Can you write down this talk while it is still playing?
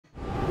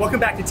Welcome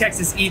back to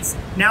Texas Eats.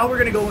 Now we're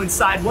gonna go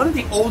inside one of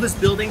the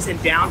oldest buildings in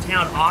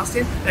downtown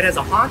Austin that has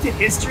a haunted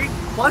history,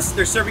 plus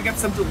they're serving up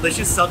some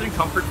delicious Southern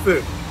comfort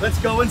food. Let's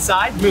go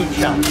inside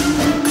Moonshine.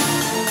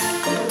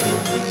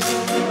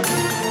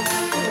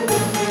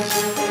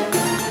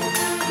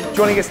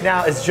 Joining us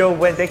now is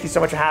Nguyen. Thank you so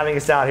much for having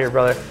us out here,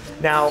 brother.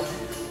 Now,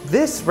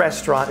 this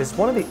restaurant is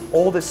one of the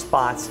oldest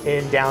spots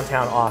in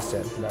downtown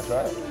Austin. That's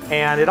right.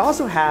 And it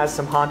also has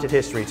some haunted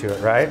history to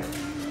it, right?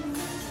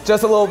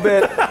 Just a little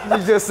bit.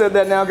 You just said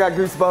that now, got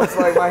goosebumps.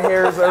 Like my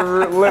hairs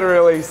are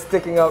literally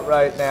sticking up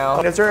right now.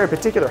 And is there a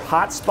particular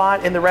hot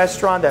spot in the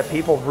restaurant that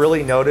people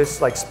really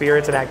notice, like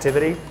spirits and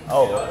activity?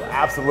 Oh,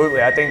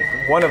 absolutely. I think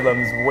one of them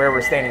is where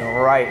we're standing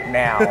right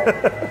now.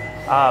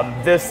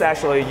 This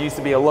actually used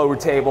to be a lower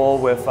table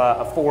with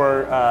a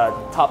 4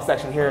 top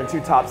section here and 2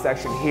 top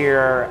section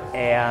here.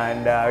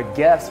 And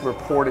guests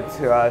reported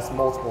to us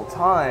multiple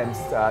times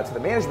to the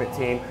management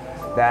team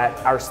that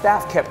our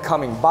staff kept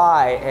coming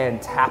by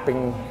and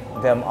tapping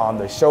them on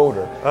the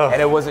shoulder. Oh.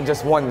 And it wasn't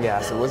just one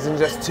guest, it wasn't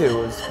just 2, it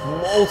was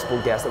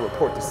multiple guests that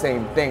report the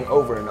same thing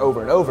over and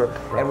over and over.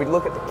 Right. And we'd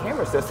look at the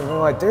camera system and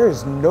we're like, there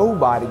is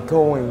nobody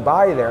going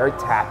by there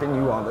tapping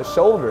you on the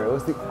shoulder. It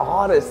was the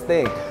oddest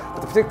thing.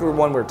 But the particular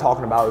one we're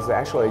talking about is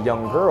actually a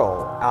young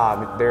girl.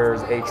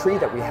 There's a tree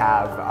that we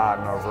have on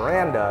our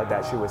veranda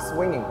that she was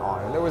swinging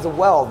on. And there was a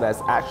well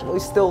that's actually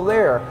still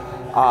there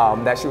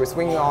that she was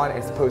swinging on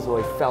and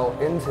supposedly fell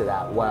into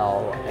that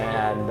well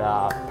and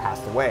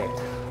passed away.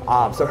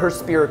 So her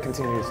spirit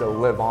continues to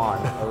live on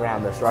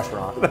around this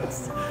restaurant.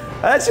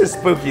 That's just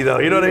spooky though,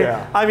 you know what I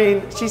mean? I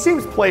mean, she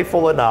seems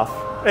playful enough.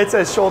 It's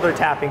a shoulder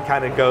tapping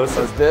kind of ghost.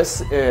 So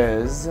this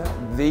is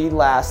the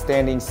last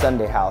standing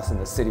Sunday house in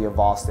the city of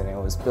Austin. It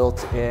was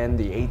built in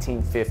the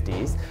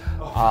 1850s.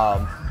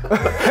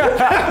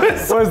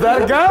 Was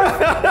that a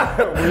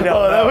ghost?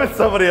 No, that was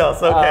somebody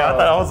else. Okay,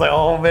 I was like,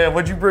 oh man,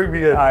 what'd you bring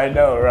me in? I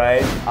know,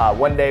 right?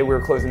 One day we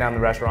were closing down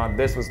the restaurant.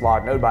 This was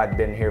locked. Nobody had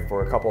been here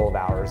for a couple of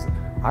hours.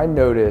 I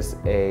noticed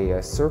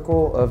a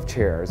circle of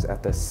chairs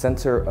at the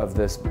center of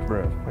this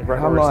room. Like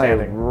right where we're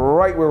standing.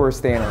 Right where we're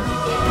standing.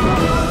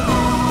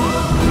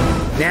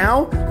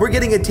 Now, we're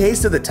getting a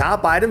taste of the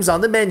top items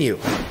on the menu.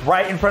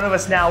 Right in front of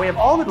us now, we have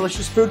all the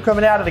delicious food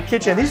coming out of the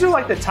kitchen. These are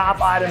like the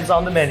top items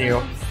on the menu.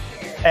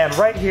 And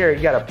right here,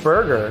 you got a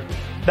burger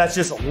that's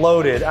just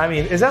loaded. I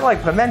mean, is that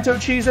like pimento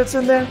cheese that's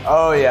in there?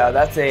 Oh yeah,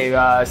 that's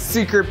a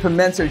secret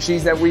pimento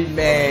cheese that we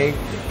make.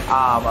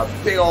 A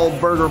big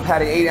old burger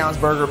patty, 8-ounce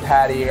burger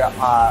patty,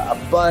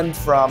 a bun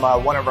from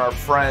one of our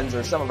friends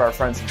or some of our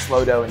friends from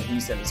Slow Dough in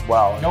Houston as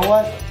well. You know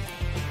what?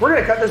 We're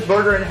gonna cut this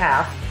burger in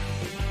half.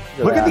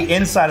 Look at the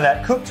inside of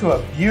that, cooked to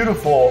a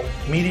beautiful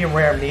medium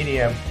rare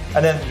medium.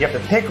 And then you have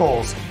the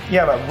pickles. You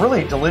have a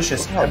really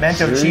delicious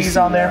pimento cheese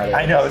on there.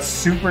 I know, it's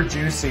super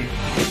juicy.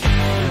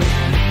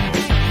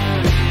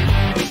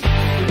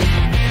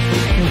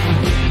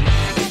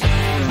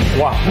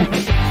 Wow.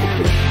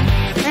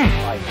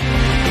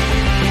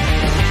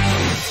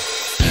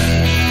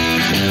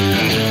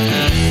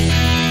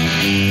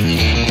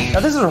 Now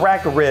this is a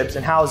rack of ribs,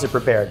 and how is it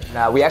prepared?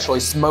 Now we actually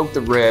smoke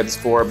the ribs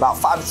for about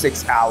 5 to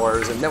 6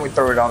 hours, and then we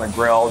throw it on the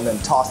grill and then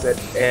toss it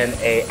in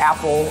a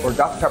apple or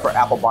Dr. Pepper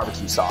apple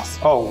barbecue sauce.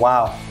 Oh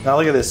wow! Now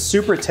look at this,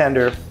 super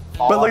tender.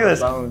 But look at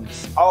this.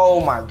 Bones. Oh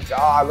my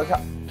God! Look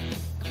how.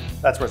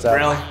 That's where it's at.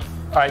 Really?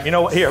 All right, you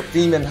know what? Here,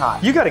 steaming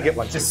hot. You got to get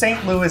one. Just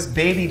St. Louis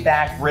baby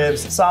back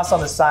ribs, sauce on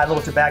the side,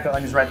 little tobacco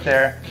onions right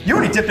there. You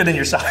already dipped it in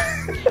your side.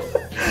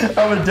 I'm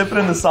gonna dip it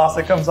in the sauce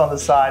that comes on the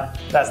side.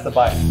 That's the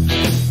bite.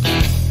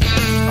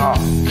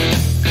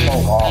 Oh,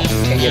 wow.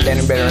 Can't get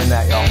any better than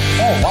that, y'all.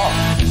 Oh, wow.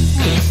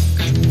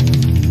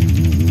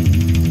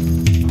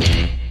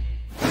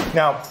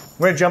 Now,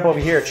 we're gonna jump over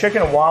here.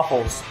 Chicken and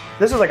waffles.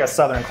 This is like a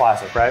Southern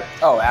classic, right?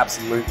 Oh,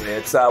 absolutely.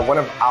 It's one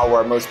of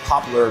our most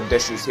popular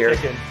dishes here.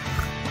 Chicken.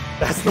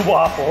 That's the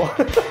waffle.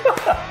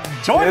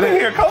 Join me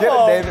here, come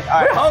on. David.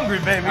 We're hungry,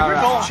 baby.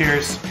 We're going.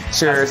 Cheers.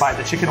 Cheers. Let's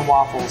the chicken and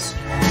waffles.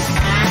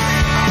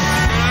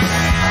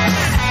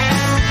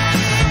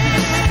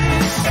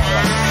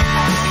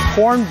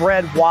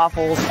 Cornbread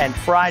waffles and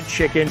fried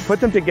chicken. Put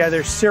them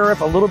together,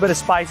 syrup, a little bit of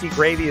spicy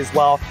gravy as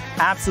well.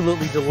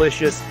 Absolutely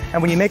delicious.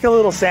 And when you make a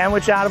little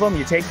sandwich out of them,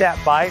 you take that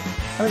bite,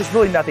 I mean, there's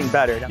really nothing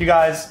better. You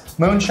guys,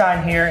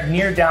 Moonshine here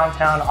near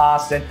downtown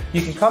Austin.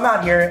 You can come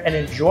out here and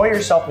enjoy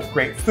yourself with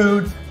great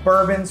food,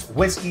 bourbons,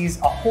 whiskeys,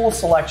 a whole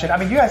selection. I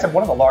mean, you guys have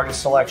one of the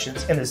largest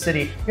selections in the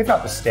city, if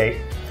not the state.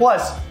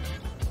 Plus,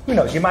 who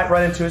knows, you might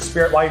run into a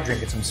spirit while you're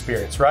drinking some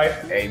spirits, right?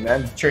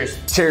 Amen. Cheers.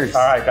 Cheers.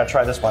 All right, gotta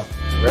try this one.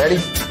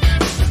 Ready?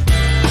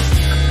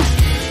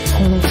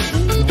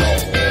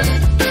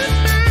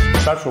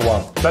 That's the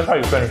one. That's how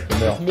you finish the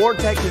meal. More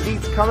Texas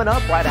Eats coming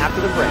up right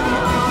after the break.